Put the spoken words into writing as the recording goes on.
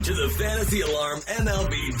To the Fantasy Alarm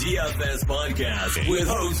MLB DFS podcast with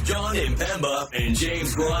hosts John Impemba and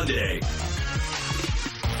James Grande.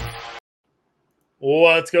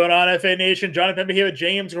 What's going on, FA Nation? John Impemba here with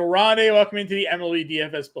James Grande. Welcome into the MLB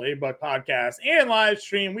DFS Playbook podcast and live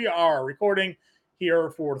stream. We are recording here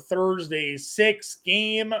for Thursday's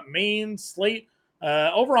 6-game main slate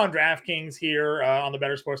over on DraftKings here on the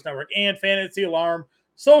Better Sports Network and Fantasy Alarm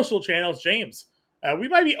social channels. James, we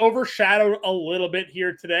might be overshadowed a little bit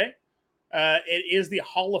here today. It is the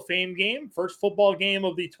Hall of Fame game. First football game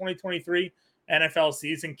of the 2023 NFL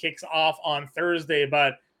season kicks off on Thursday.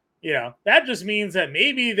 But, you know, that just means that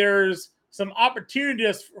maybe there's some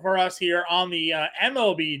opportunities for us here on the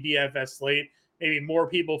MLB DFS slate. Maybe more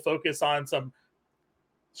people focus on some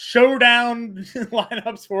showdown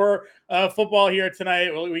lineups for football here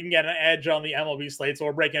tonight. We can get an edge on the MLB slate, so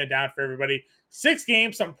we're breaking it down for everybody. 6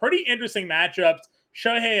 games, some pretty interesting matchups.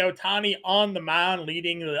 Shohei Ohtani on the mound,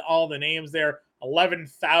 leading all the names there.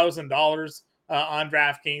 $11,000 on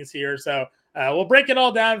DraftKings here. So we'll break it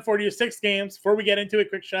all down for you. 6 games. Before we get into it,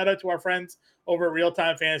 quick shout out to our friends over at Real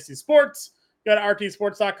Time Fantasy Sports. Go to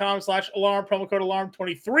rtsports.com/alarm, promo code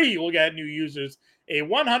alarm23. We'll get new users a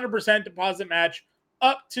 100% deposit match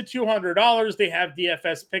up to $200. They have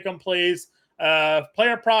DFS pick'em plays,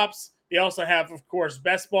 player props. They also have, of course,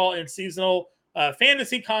 best ball and seasonal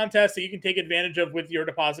fantasy contests that you can take advantage of with your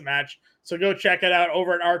deposit match. So go check it out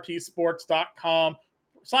over at rtsports.com/alarm,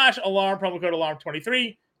 promo code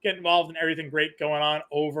alarm23. Get involved in everything great going on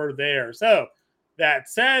over there. So that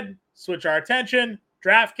said, switch our attention.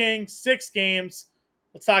 DraftKings, 6 games.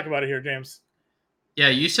 Let's talk about it here, James. Yeah,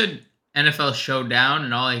 you said NFL Showdown,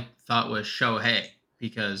 and all I thought was Shohei,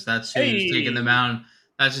 because that's who's taking the mound.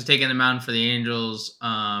 That's who's taking the mound for the Angels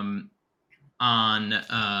on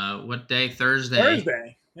what day?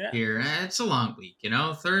 Thursday. Yeah. Here, it's a long week, you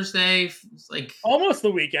know. Thursday, it's like almost the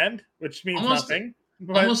weekend, which means nothing.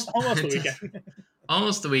 But almost the weekend.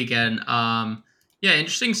 Almost the weekend. Yeah,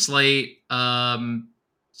 interesting slate.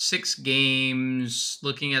 6 games.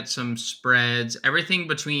 Looking at some spreads, everything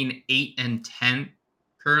between 8 and 10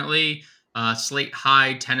 currently. Slate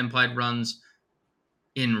high, 10 implied runs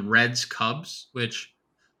in Reds Cubs, which,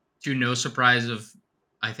 to no surprise of,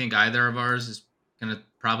 I think, either of ours, is going to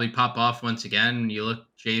probably pop off once again. You look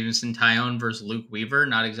Jameson Taillon versus Luke Weaver,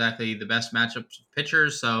 not exactly the best matchups of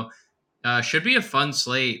pitchers, so should be a fun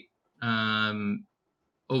slate.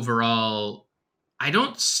 Overall, I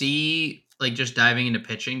don't see, like, just diving into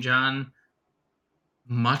pitching, John,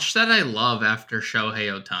 much that I love after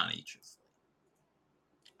Shohei Ohtani.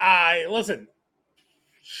 Listen,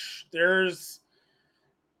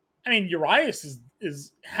 Urias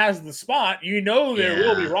has the spot. You know there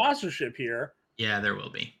will be rostership here. Yeah, there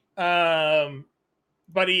will be.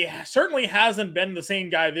 But he certainly hasn't been the same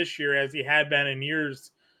guy this year as he had been in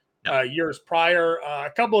years prior.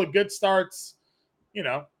 A couple of good starts. You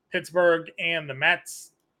know, Pittsburgh and the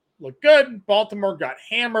Mets look good. Baltimore got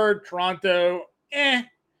hammered. Toronto,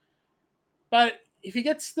 But if he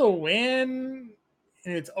gets the win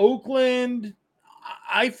and it's Oakland,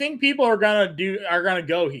 I think people are gonna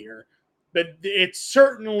go here. But it's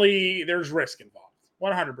certainly, there's risk involved.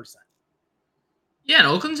 100%. Yeah, and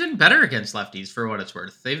Oakland's been better against lefties for what it's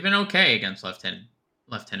worth. They've been okay against left-handed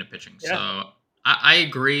pitching. Yeah. So I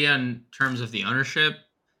agree on terms of the ownership.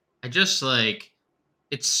 I just,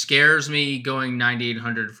 it scares me going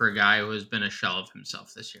 9,800 for a guy who has been a shell of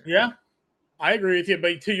himself this year. Yeah, I agree with you.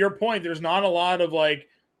 But to your point, there's not a lot of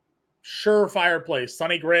surefire plays.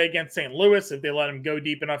 Sonny Gray against St. Louis, if they let him go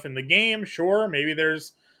deep enough in the game, sure, maybe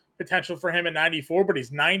there's potential for him at 94, but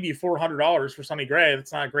he's $9,400 for Sonny Gray.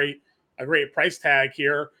 That's not a great price tag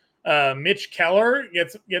here. Mitch Keller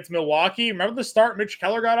gets Milwaukee. Remember the start Mitch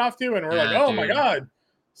Keller got off to, and we're dude. My God,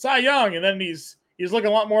 Cy Young, and then he's looking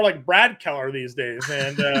a lot more like Brad Keller these days,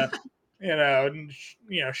 and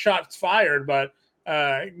shots fired. But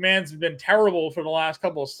man's been terrible for the last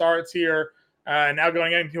couple of starts here. Now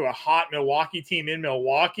going into a hot Milwaukee team in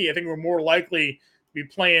Milwaukee, I think we're more likely to be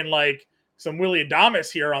playing some Willy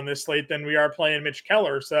Adames here on this slate than we are playing Mitch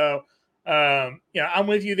Keller. So, I'm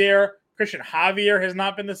with you there. Christian Javier has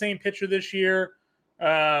not been the same pitcher this year.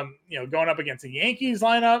 Going up against the Yankees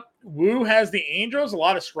lineup. Wu has the Angels, a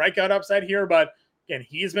lot of strikeout upside here, but again,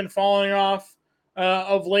 he's been falling off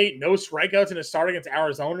of late. No strikeouts in his start against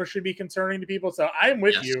Arizona should be concerning to people. So I'm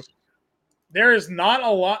with you. There is not a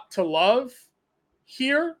lot to love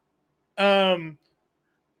here.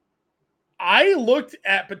 I looked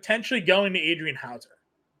at potentially going to Adrian Hauser.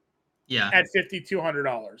 Yeah. At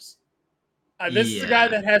 $5,200. This is a guy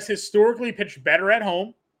that has historically pitched better at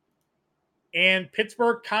home, and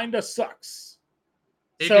Pittsburgh kind of sucks.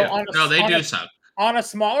 They do suck. on a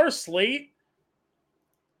smaller slate,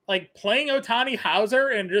 like playing Ohtani Hauser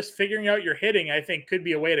and just figuring out your hitting, I think could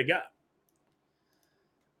be a way to go.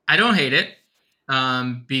 I don't hate it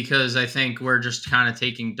because I think we're just kind of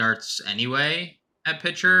taking darts anyway at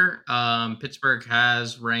pitcher. Pittsburgh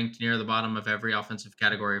has ranked near the bottom of every offensive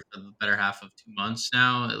category for the better half of 2 months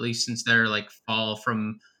now, at least since they're like fall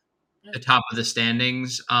from the top of the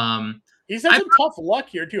standings. He's had some tough luck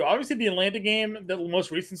here too. Obviously, the Atlanta game, the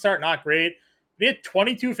most recent start, not great. He had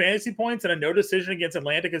 22 fantasy points and a no decision against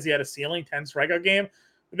Atlanta because he had a ceiling 10 strikeout game.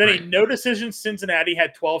 But then a no decision Cincinnati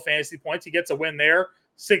had 12 fantasy points. He gets a win there,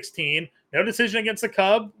 16. No decision against the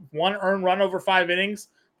Cubs, 1 earned run over 5 innings.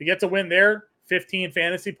 He gets a win there, 15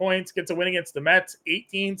 fantasy points. Gets a win against the Mets,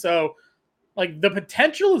 18. So, like, the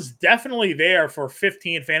potential is definitely there for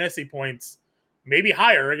 15 fantasy points, maybe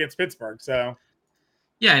higher against Pittsburgh. So,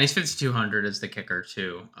 yeah, and he's 5,200 as the kicker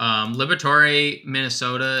too. Liberatore,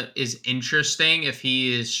 Minnesota is interesting if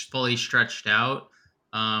he is fully stretched out.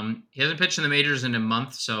 He hasn't pitched in the majors in a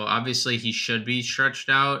month, so obviously he should be stretched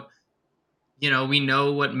out. You know, we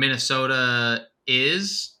know what Minnesota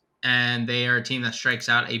is, and they are a team that strikes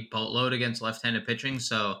out a boatload against left-handed pitching.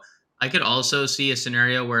 So I could also see a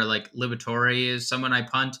scenario where like Liberatore is someone I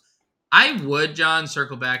punt. I would, John,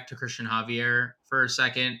 circle back to Christian Javier for a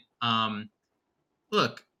second.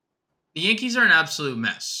 Look, the Yankees are an absolute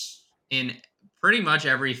mess in pretty much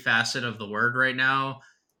every facet of the word right now.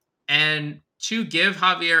 And to give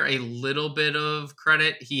Javier a little bit of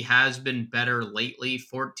credit, he has been better lately.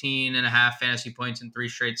 14 and a half fantasy points in 3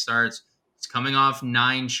 straight starts. He's coming off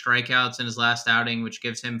 9 strikeouts in his last outing, which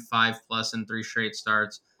gives him 5+ in 3 straight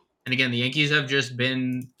starts. And again, the Yankees have just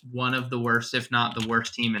been one of the worst, if not the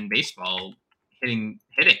worst team in baseball hitting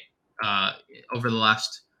over the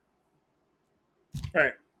last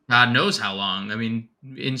right. God knows how long. I mean,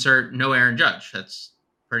 insert no Aaron Judge. That's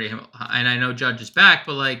pretty. And I know Judge is back,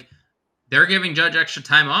 but like they're giving Judge extra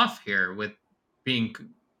time off here with being,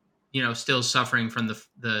 still suffering from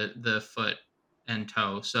the foot and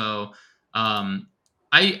toe. So,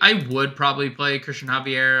 I would probably play Christian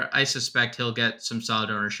Javier. I suspect he'll get some solid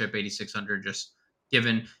ownership, 8,600, just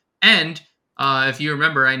given. And if you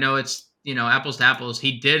remember, I know it's apples to apples.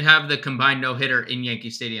 He did have the combined no hitter in Yankee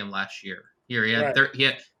Stadium last year. Here he had,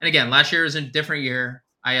 and again, last year was a different year.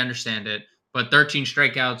 I understand it, but 13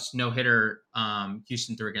 strikeouts, no hitter.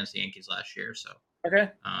 Houston threw against the Yankees last year, so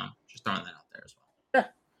just throwing that out there as well.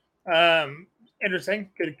 Yeah, interesting.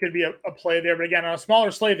 Could be a play there, but again, on a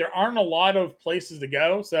smaller slate, there aren't a lot of places to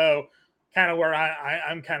go. So, kind of where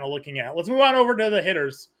I'm kind of looking at. Let's move on over to the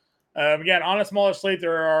hitters. Again, on a smaller slate,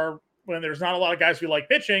 when there's not a lot of guys who like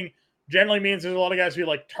pitching, generally means there's a lot of guys who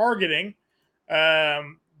like targeting.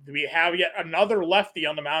 We have yet another lefty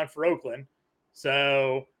on the mound for Oakland.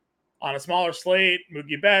 So on a smaller slate,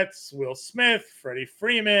 Mookie Betts, Will Smith, Freddie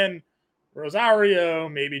Freeman, Rosario,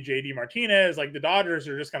 maybe JD Martinez. Like the Dodgers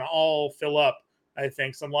are just going to all fill up, I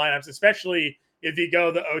think, some lineups, especially if you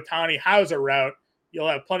go the Ohtani Hauser route, you'll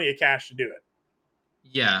have plenty of cash to do it.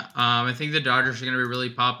 Yeah, I think the Dodgers are going to be really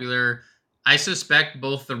popular. I suspect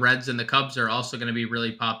both the Reds and the Cubs are also going to be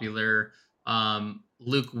really popular.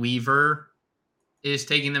 Luke Weaver is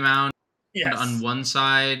taking the mound on one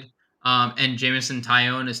side, and Jameson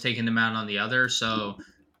Taillon is taking the mound on the other. So,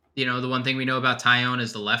 the one thing we know about Taillon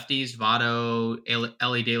is the lefties, Votto,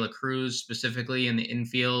 Ellie De La Cruz specifically in the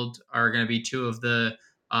infield are going to be 2 of the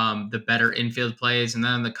better infield plays. And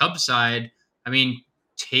then on the Cubs side, I mean,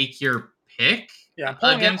 take your pick. Yeah,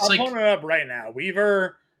 I'm pulling it up right now.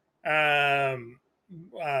 Weaver, Woba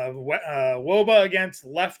against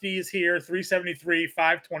lefties here, 373,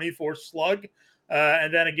 524 slug.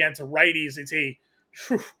 And then against righties, it's a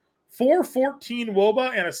 414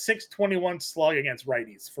 Woba and a 621 slug against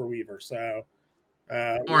righties for Weaver. So,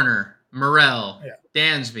 Warner, Morel,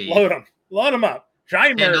 Dansby. Load them up.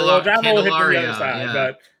 Jaimer will hit from the other side.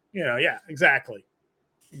 But, exactly.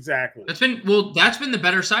 That's been the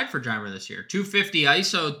better side for Jaimer this year. 250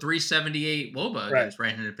 ISO, 378 Woba against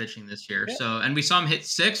right-handed pitching this year. Yeah. So, and we saw him hit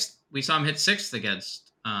 6th. We saw him hit 6th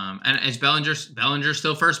against. And as Bellinger's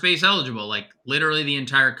still first base eligible. Like literally the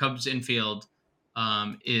entire Cubs infield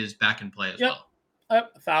is back in play as well.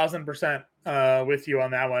 1,000% with you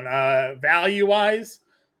on that one. Value wise,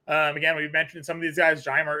 again, we've mentioned some of these guys.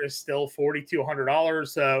 Jaimer is still $4,200.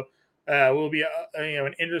 So. Will be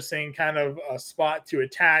an interesting kind of spot to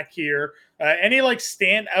attack here. Any like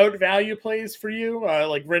standout value plays for you?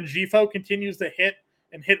 Like Rengifo continues to hit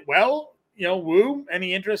well. Woo.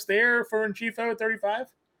 Any interest there for Rengifo at 35?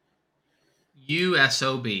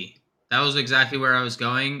 USOB. That was exactly where I was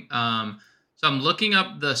going. So I'm looking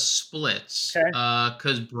up the splits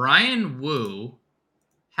because Brian Wu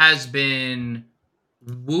has been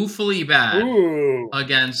woefully bad Ooh,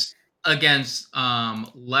 against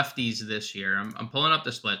lefties this year. I'm pulling up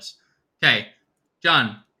the splits. Okay,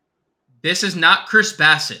 John, this is not Chris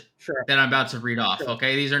Bassett sure. that I'm about to read off. Sure.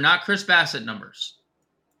 Okay, these are not Chris Bassett numbers.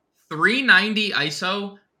 390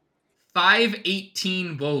 ISO,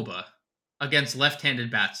 518 WOBA against left-handed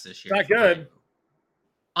bats this year. Not For good.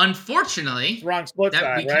 Unfortunately, Wrong split that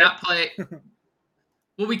side, we right? cannot play.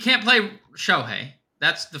 Well, we can't play Shohei.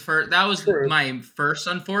 That's the first. That was True. my first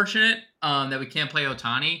unfortunate that we can't play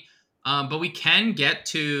Ohtani. But we can get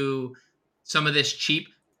to some of this cheap.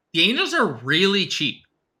 The Angels are really cheap.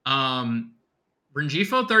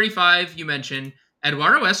 Rengifo 35, you mentioned.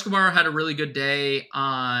 Eduardo Escobar had a really good day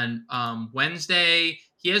on Wednesday.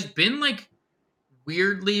 He has been like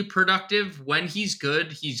weirdly productive. When he's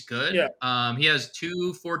good, he's good. Yeah. He has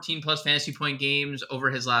 2 14 plus fantasy point games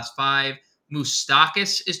over his last 5.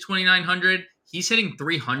 Moustakas is 2,900. He's hitting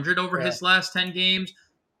 300 over Yeah. his last 10 games.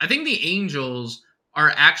 I think the Angels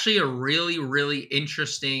are actually a really, really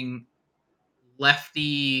interesting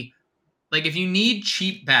lefty. Like, if you need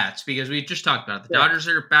cheap bats, because we just talked about it, the Yeah. Dodgers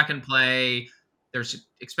are back in play. There's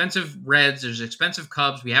expensive Reds. There's expensive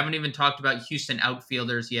Cubs. We haven't even talked about Houston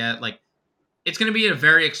outfielders yet. Like, it's going to be a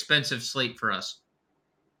very expensive slate for us.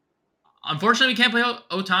 Unfortunately, we can't play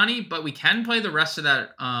Ohtani, but we can play the rest of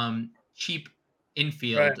that cheap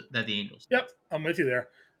infield that the Angels. Yep, I'm with you there.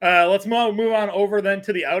 Let's move on over then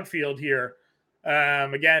to the outfield here.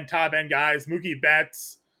 Again, top end guys, Mookie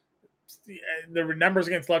Betts. The numbers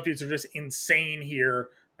against lefties are just insane here.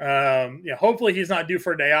 Hopefully he's not due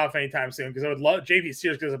for a day off anytime soon because I would love JP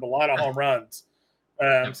Sears gives up a lot of home runs.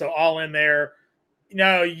 So all in there.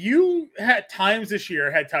 You had times this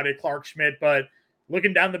year had touted Clark Schmidt, but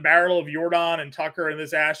looking down the barrel of Jordan and Tucker and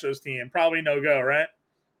this Astros team, probably no go, right?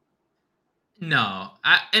 No,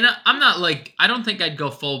 I'm not like, I don't think I'd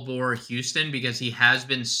go full bore Houston because he has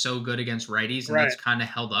been so good against righties and that's kind of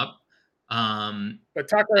held up. But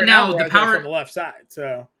Tucker and now the power on the left side,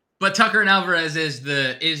 so. But Tucker and Alvarez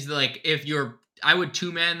is like, if you're, I would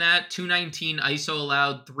 2-man that 219 ISO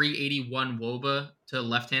allowed, 381 WOBA to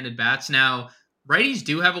left-handed bats. Now righties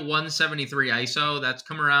do have a 173 ISO that's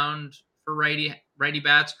come around for righty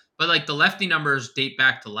bats, but like the lefty numbers date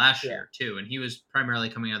back to last year too, and he was primarily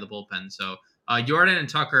coming out of the bullpen. So Jordan and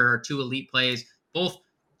Tucker are 2 elite plays, both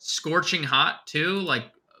scorching hot too. Like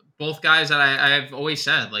both guys that I've always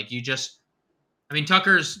said, like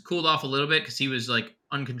Tucker's cooled off a little bit because he was like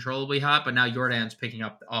uncontrollably hot, but now Jordan's picking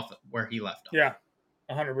up off where he left off. Yeah,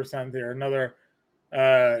 100% there. Another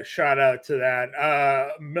shout out to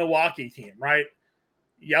that Milwaukee team, right?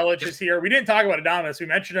 Yelich is here. We didn't talk about Adames. We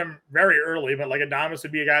mentioned him very early, but like Adames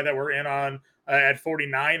would be a guy that we're in on at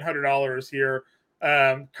 $4,900 here.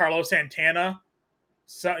 Carlos Santana,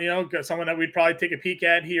 someone that we'd probably take a peek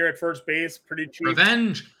at here at first base. Pretty cheap.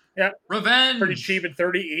 Revenge. Pretty cheap at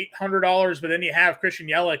 $3,800. But then you have Christian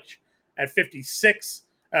Yelich at 56.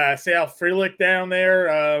 Sal Frelick down there.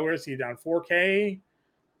 Where is he down? 4K.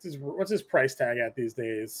 What's his price tag at these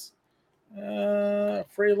days?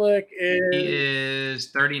 Frelick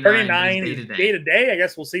is 39 day to day. I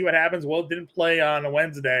guess we'll see what happens. Will didn't play on a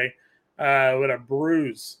Wednesday with a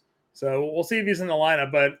bruise, so we'll see if he's in the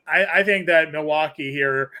lineup. But I think that Milwaukee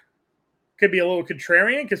here could be a little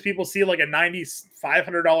contrarian because people see like a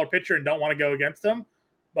 $9,500 pitcher and don't want to go against him.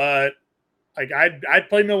 But like I'd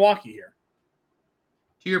play Milwaukee here.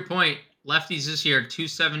 To your point, lefties this year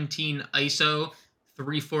 217 ISO.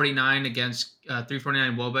 349 against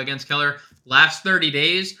 349 WOBA against Keller. Last 30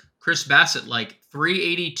 days, Chris Bassett like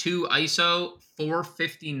 382 ISO,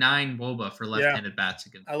 459 WOBA for left-handed bats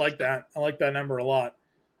against. I like that. I like that number a lot.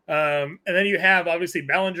 And then you have obviously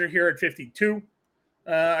Bellinger here at 52.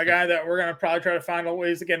 A guy that we're going to probably try to find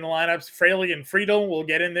ways to get in the lineups. Fraley and Friedel will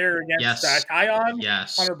get in there against Kion.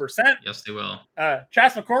 Yes. 100%. Yes, they will.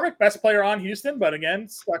 Chas McCormick, best player on Houston, but again,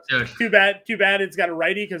 too bad it's got a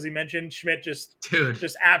righty because he mentioned Schmidt just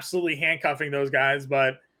absolutely handcuffing those guys.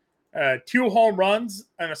 But 2 home runs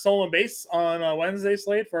and a stolen base on a Wednesday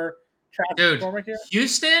slate for Chas McCormick here.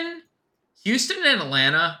 Houston and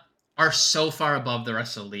Atlanta are so far above the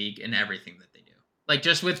rest of the league in everything that they do. Like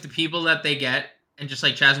just with the people that they get. And just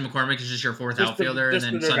like Chas McCormick is just your fourth outfielder, and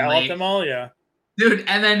then suddenly them all, dude,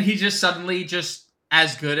 and then he just suddenly just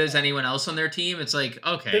as good as anyone else on their team. It's like,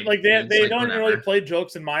 okay, like they don't really play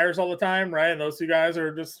Jokes and Myers all the time, right? And those 2 guys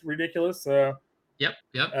are just ridiculous. So yep.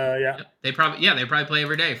 Yep. They probably play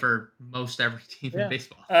every day for most every team in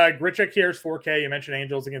baseball. Grichuk here is 4K. You mentioned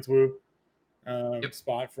Angels against Woo.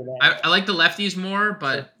 Spot for that. I like the lefties more,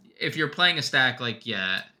 but if you're playing a stack, like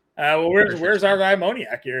where's our guy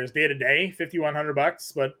Moniak here? Is day to day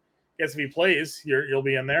 $5,100, but guess if he plays, you'll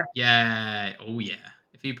be in there. Yeah. Oh yeah.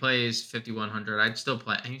 If he plays 5,100, I'd still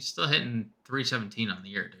play. He's still hitting 317 on the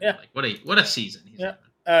year, dude. Yeah. Like what a season he's Yeah.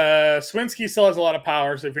 having. Swinsky still has a lot of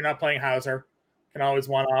power, so if you're not playing Hauser, can always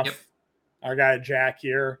one off our guy Jack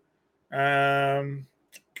here.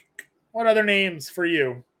 What other names for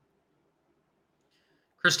you?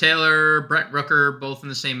 Chris Taylor, Brett Rooker, both in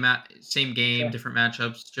the same game, Sure. different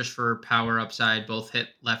matchups, just for power upside. Both hit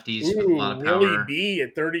lefties with a Ooh, lot of Willie power. B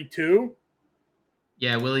at 32.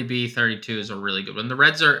 Yeah, Willie B 32 is a really good one. The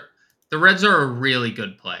Reds are a really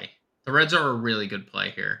good play. The Reds are a really good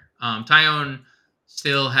play here. Tyone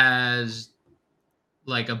still has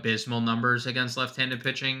like abysmal numbers against left-handed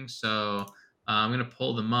pitching, so I'm gonna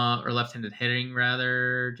pull them up, or left-handed hitting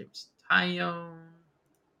rather. James Tyone.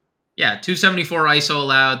 Yeah, 274 ISO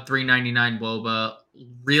allowed, 399 WOBA,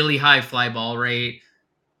 really high fly ball rate.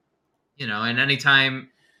 And anytime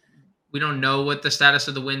we don't know what the status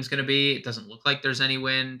of the wind's going to be, it doesn't look like there's any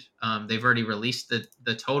wind. They've already released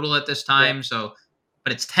the total at this time,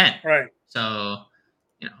 but it's 10. Right. So,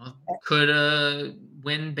 could a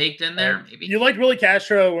wind baked in there? Maybe. You liked Willie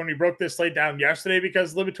Castro when we broke this slate down yesterday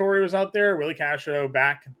because Liberatore was out there. Willie Castro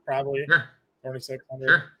back probably. Sure. 4,600.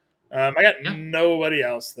 Sure. I got nobody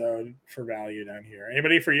else though for value down here.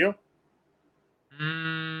 Anybody for you?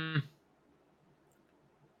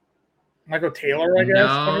 Michael Taylor, I guess,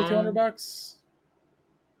 $2,200.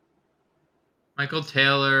 Michael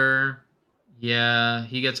Taylor, yeah,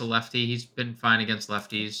 he gets a lefty. He's been fine against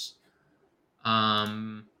lefties.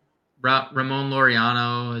 Ramon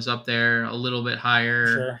Laureano is up there a little bit higher.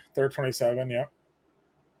 Sure, third 27. Yeah,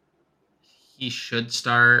 he should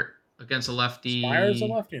start against a lefty. Myers a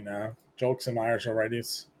lefty? No, Jolks and Myers are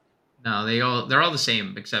righties. No, they're all the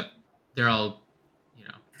same, except they're all,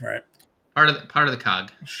 right. Part of the cog.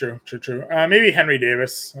 True. Maybe Henry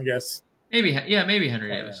Davis, I guess. Maybe Henry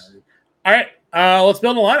Davis. All right, let's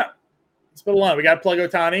build a lineup. We got to plug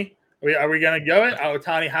Ohtani. Are we going to go it?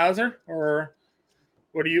 Ohtani Hauser, or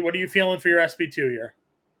what are you feeling for your SP2 here?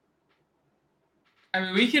 I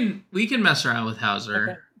mean, we can mess around with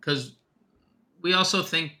Hauser because we also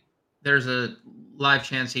think there's a live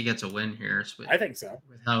chance he gets a win here. I think so.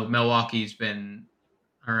 With how Milwaukee's been,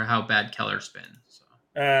 or how bad Keller's been.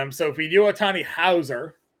 So if we do Ohtani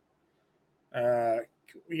Hauser,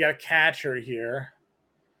 we got a catcher here.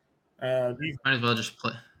 Might as well just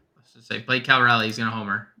play. Let's just say play Cal Raleigh. He's gonna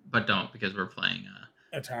homer, but don't, because we're playing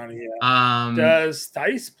Ohtani. Yeah. Does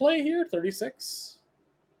Tice play here? 36.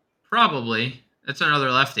 Probably. That's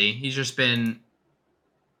another lefty. He's just been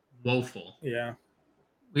woeful. Yeah.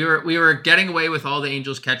 We were getting away with all the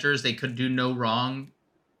Angels catchers. They could do no wrong,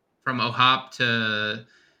 from O'Hop to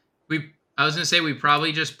I was gonna say we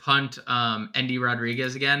probably just punt Endy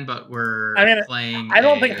Rodriguez again, but we're playing. I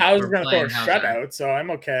don't think Hauser's gonna throw a shutout, so I'm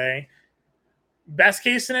okay. Best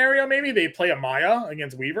case scenario, maybe they play Amaya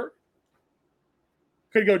against Weaver.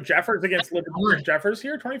 Could go Jeffers against Liberatore. Jeffers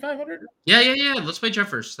here, 2,500. Yeah. Let's play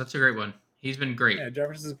Jeffers. That's a great one. He's been great. Yeah,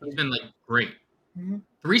 Jeffers he's been like great. Mm-hmm.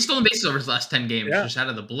 3 stolen bases over his last 10 games, just out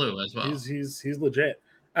of the blue as well. He's legit.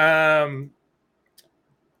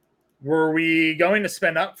 Were we going to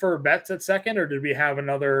spend up for bets at second, or did we have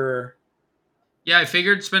another? Yeah, I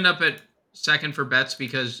figured spend up at second for bets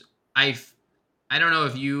because I don't know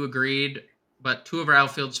if you agreed, but 2 of our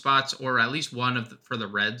outfield spots, or at least one for the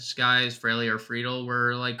Reds guys, Fraley or Friedel,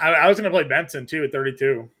 were like. I was going to play Benson too at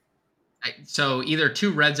 32. So either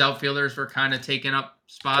 2 Reds outfielders were kind of taking up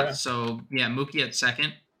spots. Yeah. So yeah, Mookie at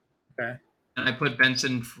second. Okay. And I put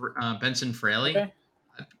Benson Fraley. Okay.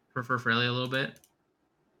 I prefer Fraley a little bit.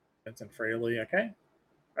 Benson Fraley. Okay.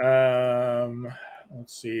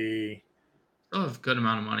 Let's see. Still have a good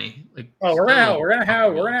amount of money. We're gonna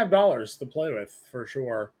have dollars to play with for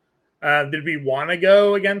sure. Did we want to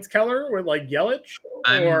go against Keller with like Yelich?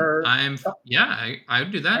 I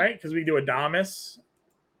would do that. Right, because we do Adames.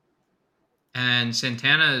 And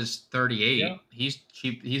Santana is 38. Yeah. He's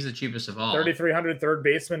cheap. He's the cheapest of all. 3,300 third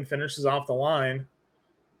baseman finishes off the line.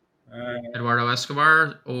 Eduardo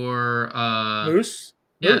Escobar or Moose.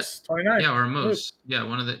 Yeah. Moose, 29. Yeah, or Moose. Yeah,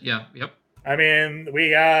 one of the. Yeah, yep. I mean, we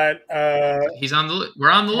got. He's on the.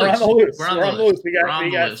 We're on the loose. We're on the loose. We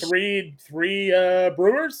got three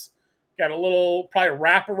Brewers. Got a little probably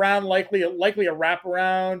wraparound, likely a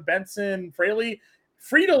wraparound. Benson, Fraley.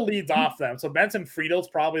 Friedel leads off them, so Benson Friedel's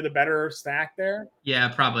probably the better stack there. Yeah,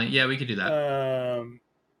 probably. Yeah, we could do that.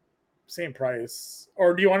 Same price.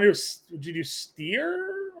 Or do you want to do? Would you do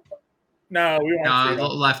Steer? No, we want the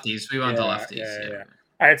lefties. We want the lefties. Yeah.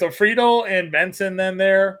 All right, so Friedel and Benson then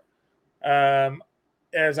there,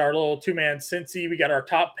 as our little 2-man Cincy. We got our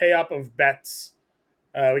top pay up of bets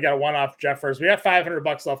We got a one-off Jeffers. We got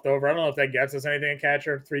 $500 left over. I don't know if that gets us anything in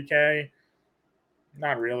catcher. 3K.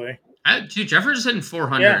 Not really. Dude, Jeffers hitting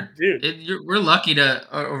 400. Yeah, dude. We're lucky to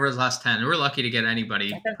over his last 10. We're lucky to get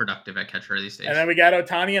anybody productive at catcher these days. And then we got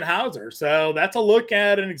Ohtani and Hauser. So that's a look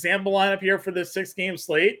at an example lineup here for this 6-game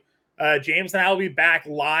slate. James and I will be back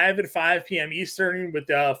live at 5 p.m. Eastern with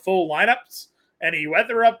full lineups. Any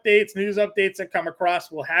weather updates, news updates that come across,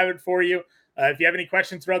 we'll have it for you. If you have any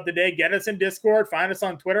questions throughout the day, get us in Discord. Find us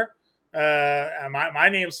on Twitter. My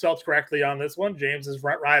name's spelled correctly on this one. James is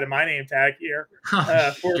right in my name tag here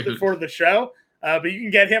for the show. But you can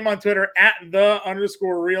get him on Twitter at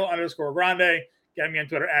 @the_real_grande. Get me on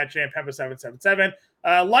Twitter at Impemba777.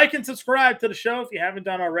 Like and subscribe to the show if you haven't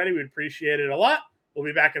done already. We'd appreciate it a lot. We'll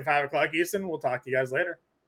be back at 5 o'clock Eastern. We'll talk to you guys later.